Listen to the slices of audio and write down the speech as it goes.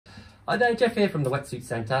Hi there, Jeff here from the Wetsuit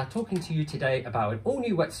Centre, talking to you today about an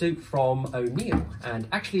all-new wetsuit from O'Neill, and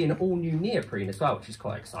actually an all-new neoprene as well, which is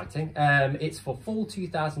quite exciting. It's for fall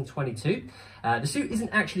 2022. The suit isn't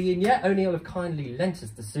actually in yet. O'Neill have kindly lent us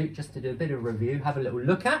the suit just to do a bit of review, have a little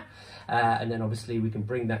look at, and then obviously we can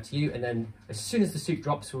bring that to you, and then as soon as the suit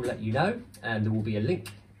drops, we'll let you know, and there will be a link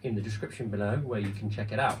in the description below where you can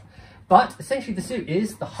check it out. But essentially the suit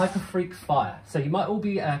is the Hyperfreak Fire. So you might all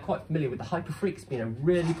be quite familiar with the Hyperfreak. It's been a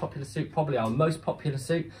really popular suit, probably our most popular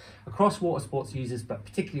suit across water sports users, but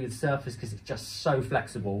particularly with surfers because it's just so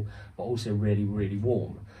flexible, but also really, really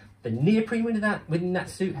warm. The neoprene within that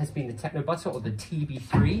suit has been the Techno Butter, or the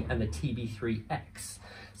TB3 and the TB4X.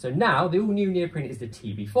 So now the all new neoprene is the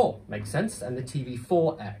TB4, makes sense, and the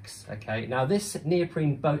TB4X, okay? Now this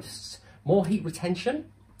neoprene boasts more heat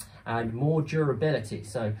retention and more durability.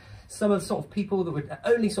 So some of the sort of people that were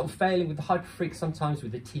only sort of failing with the Hyperfreak sometimes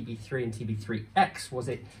with the TB3 and TB4X was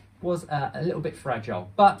a little bit fragile,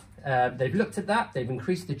 but they've looked at that, they've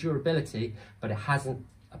increased the durability, but it hasn't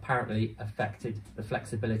apparently affected the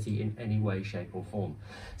flexibility in any way, shape or form.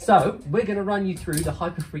 So we're going to run you through the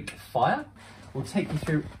Hyperfreak Fire. We'll take you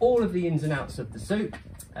through all of the ins and outs of the suit,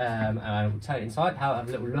 and we'll tell you inside how to have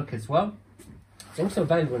a little look as well. It's also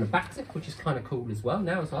available in a back zip, which is kind of cool as well,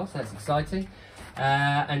 so that's exciting.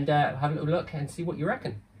 And have a little look and see what you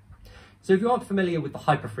reckon. So if you aren't familiar with the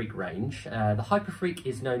Hyperfreak range, the Hyperfreak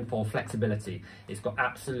is known for flexibility. It's got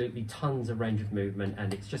absolutely tons of range of movement,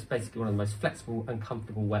 and it's just basically one of the most flexible and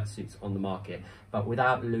comfortable wetsuits on the market, but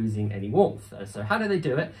without losing any warmth. So how do they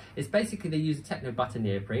do it? It's basically they use a Techno Butter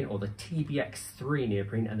neoprene, or the TBX3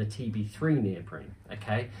 neoprene and the TB3 neoprene,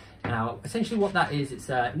 okay? Now, essentially what that is, it's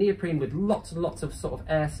a neoprene with lots and lots of sort of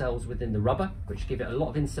air cells within the rubber, which give it a lot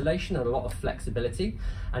of insulation and a lot of flexibility.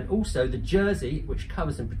 And also the jersey, which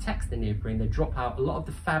covers and protects the neoprene, they drop out a lot of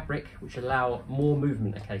the fabric, which allow more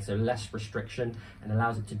movement, okay, so less restriction, and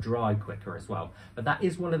allows it to dry quicker as well. But that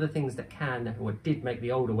is one of the things that can, or did make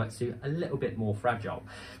the older wetsuit a little bit more fragile.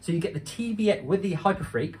 So you get the TB with the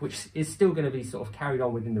Hyperfreak, which is still going to be sort of carried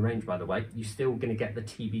on within the range, by the way. You're still going to get the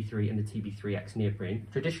TB3 and the TB4X neoprene.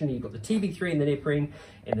 Traditionally, you've got the TB3 and the neoprene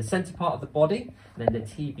in the center part of the body, and then the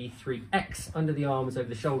TB4X under the arms, over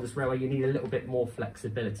the shoulders, where you need a little bit more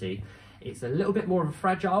flexibility. It's a little bit more of a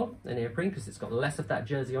fragile neoprene because it's got less of that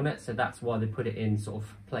jersey on it, so that's why they put it in sort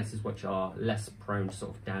of places which are less prone to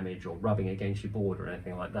sort of damage or rubbing against your board or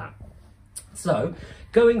anything like that. So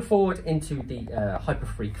going forward into the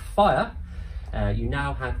Hyperfreak Fire, you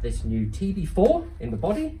now have this new TB4 in the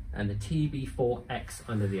body and the TB4X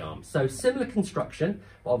under the arm. So similar construction,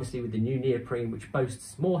 but obviously with the new neoprene, which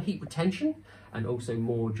boasts more heat retention and also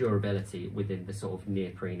more durability within the sort of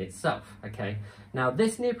neoprene itself, okay? Now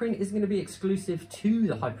this neoprene is going to be exclusive to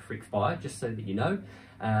the Hyperfreak Fire, just so that you know.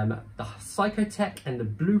 The Psychotech and the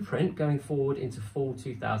blueprint going forward into fall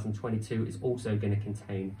 2022 is also going to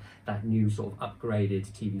contain that new sort of upgraded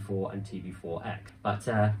TB4 and TB4X. But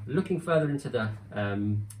looking further into the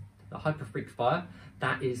Hyperfreak Fire,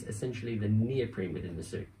 that is essentially the neoprene within the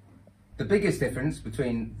suit. The biggest difference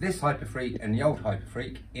between this Hyperfreak and the old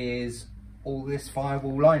Hyperfreak is all this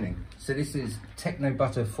firewall lining. So this is Techno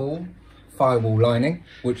Butter full firewall lining,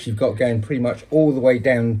 which you've got going pretty much all the way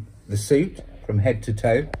down the suit from head to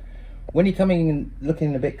toe. When you're coming in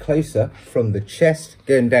looking a bit closer, from the chest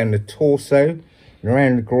going down the torso and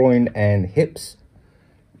around the groin and hips,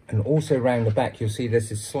 and also around the back, you'll see there's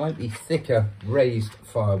this slightly thicker raised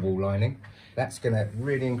firewall lining. That's going to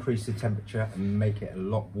really increase the temperature and make it a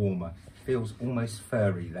lot warmer. It feels almost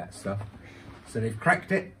furry, that stuff. So they've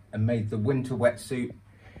cracked it and made the winter wetsuit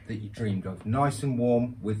that you dreamed of, nice and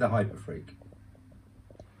warm with the Hyperfreak.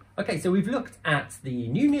 Okay, so we've looked at the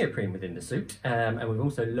new neoprene within the suit, and we've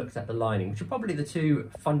also looked at the lining, which are probably the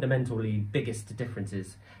two fundamentally biggest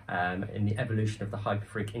differences in the evolution of the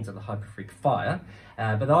Hyperfreak into the Hyperfreak Fire.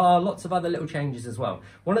 But there are lots of other little changes as well.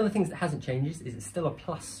 One of the things that hasn't changed is it's still a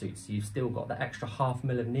plus suit, so you've still got the extra 0.5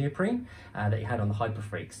 mm of neoprene that you had on the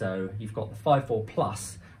Hyperfreak. So you've got the 5.4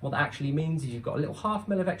 plus. What that actually means is you've got a little 0.5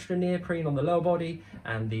 mm of extra neoprene on the lower body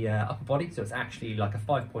and the upper body, so it's actually like a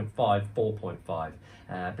 5.5, 4.5.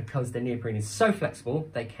 Because the neoprene is so flexible,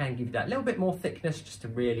 they can give you that little bit more thickness just to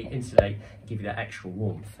really insulate and give you that extra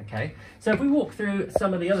warmth, okay? So if we walk through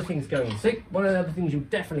some of the other things going on the suit, one of the other things you'll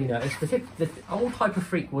definitely notice, the old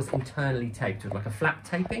Hyperfreak was internally taped with like a flat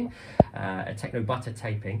taping, a Techno Butter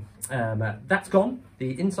taping. That's gone.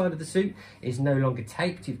 The inside of the suit is no longer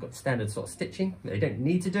taped. You've got standard sort of stitching. They don't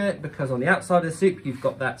need to do it because on the outside of the suit, you've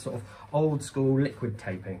got that sort of old school liquid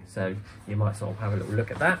taping. So you might sort of have a little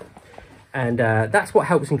look at that. And that's what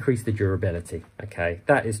helps increase the durability. Okay,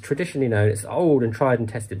 that is traditionally known, it's an old and tried and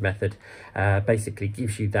tested method. Basically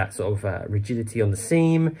gives you that sort of rigidity on the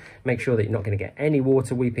seam, make sure that you're not going to get any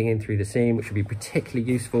water weeping in through the seam, which would be particularly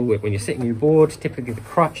useful when you're sitting on your board. Typically the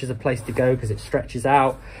crutch is a place to go because it stretches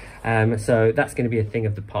out. So that's going to be a thing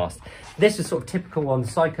of the past. This is sort of typical on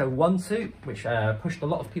Psycho 1 suit, which pushed a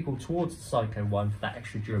lot of people towards the Psycho 1 for that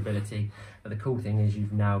extra durability. But the cool thing is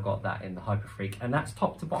you've now got that in the Hyperfreak, and that's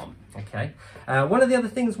top to bottom, okay? One of the other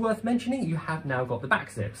things worth mentioning, you have now got the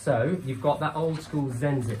back zip. So you've got that old school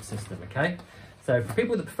Zen zip system, okay? So for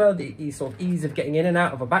people that prefer the sort of ease of getting in and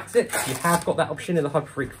out of a back zip, you have got that option in the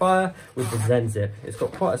Hyperfreak Fire with the Zen zip. It's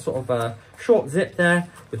got quite a sort of short zip there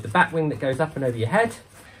with the back wing that goes up and over your head.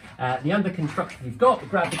 The under construction you've got,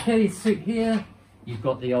 grab the Achilles suit here. You've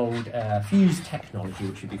got the old fuse technology,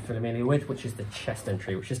 which you'd be familiar with, which is the chest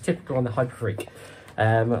entry, which is typical on the Hyperfreak,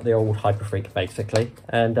 the old Hyperfreak basically.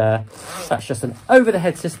 And that's just an over the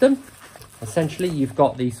head system. Essentially, you've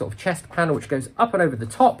got the sort of chest panel, which goes up and over the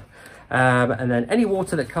top. And then any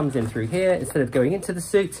water that comes in through here, instead of going into the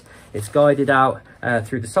suit, it's guided out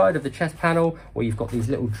through the side of the chest panel, where you've got these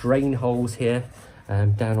little drain holes here.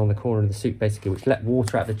 Down on the corner of the suit basically, which let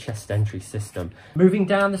water out of the chest entry system. Moving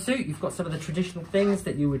down the suit, you've got some of the traditional things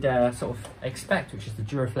that you would sort of expect, which is the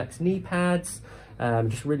Duraflex knee pads,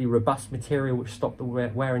 just really robust material which stop the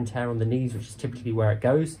wear and tear on the knees, which is typically where it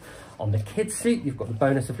goes. On the kids suit, you've got the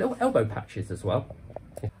bonus of little elbow patches as well.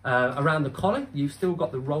 Around the collar, you've still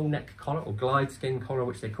got the roll neck collar, or glide skin collar,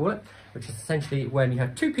 which they call it, which is essentially when you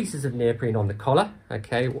have two pieces of neoprene on the collar.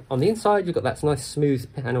 Okay, on the inside you've got that nice smooth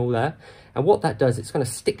panel there, and what that does, it's kind of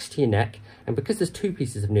sticks to your neck, and because there's two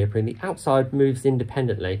pieces of neoprene, the outside moves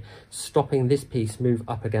independently, stopping this piece move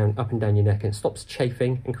up and down your neck, and it stops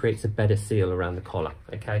chafing and creates a better seal around the collar.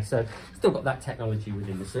 Okay, so still got that technology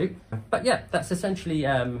within the suit, but yeah, that's essentially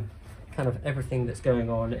kind of everything that's going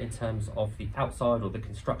on in terms of the outside or the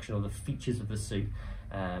construction or the features of the suit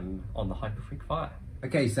on the Hyperfreak Fire.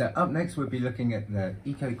 Okay, so up next we'll be looking at the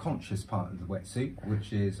eco-conscious part of the wetsuit,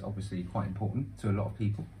 which is obviously quite important to a lot of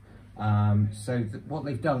people. What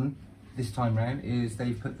they've done this time round is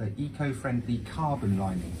they've put the eco-friendly carbon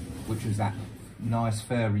lining, which was that nice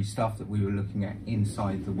furry stuff that we were looking at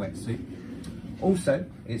inside the wetsuit. Also,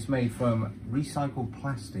 it's made from recycled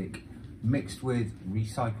plastic mixed with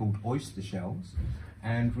recycled oyster shells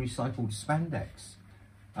and recycled spandex.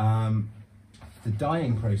 The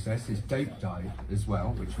dyeing process is dope dyed as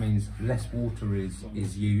well, which means less water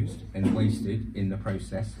is used and wasted in the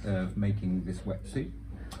process of making this wetsuit.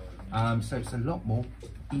 So it's a lot more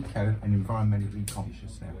eco and environmentally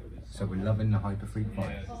conscious now. So we're loving the Hyperfreak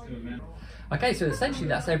Fire. Okay, so essentially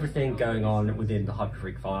that's everything going on within the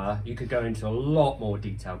Hyperfreak Fire. You could go into a lot more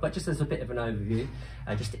detail, but just as a bit of an overview,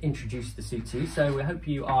 just to introduce the suit to you. So we hope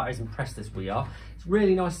you are as impressed as we are. It's a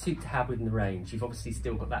really nice suit to have within the range. You've obviously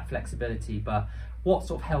still got that flexibility, but what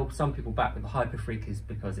sort of held some people back with the Hyperfreak is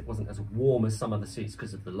because it wasn't as warm as some other suits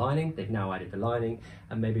because of the lining. They've now added the lining,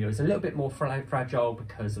 and maybe it was a little bit more fragile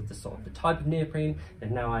because of the sort of the type of neoprene.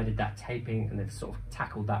 They've now added that taping, and they've sort of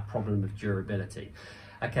tackled that problem of durability.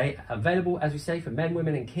 Okay, available, as we say, for men,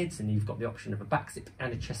 women and kids, and you've got the option of a back zip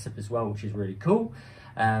and a chest zip as well, which is really cool.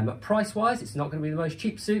 Price-wise, it's not going to be the most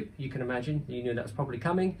cheap suit, you can imagine. You knew that was probably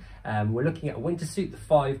coming. We're looking at a winter suit, the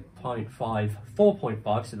 5.5,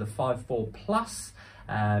 4.5, so the 5.4 plus.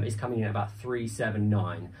 Is coming in at about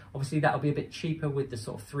 $379. Obviously that'll be a bit cheaper with the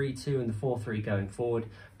sort of 3.2 and the 4.3 going forward,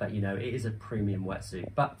 but you know, it is a premium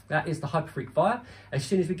wetsuit. But that is the Hyperfreak Fire. As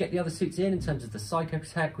soon as we get the other suits in terms of the Psycho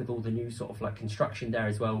Tech with all the new sort of like construction there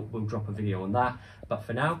as well, we'll drop a video on that. But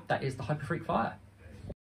for now, that is the Hyperfreak Fire.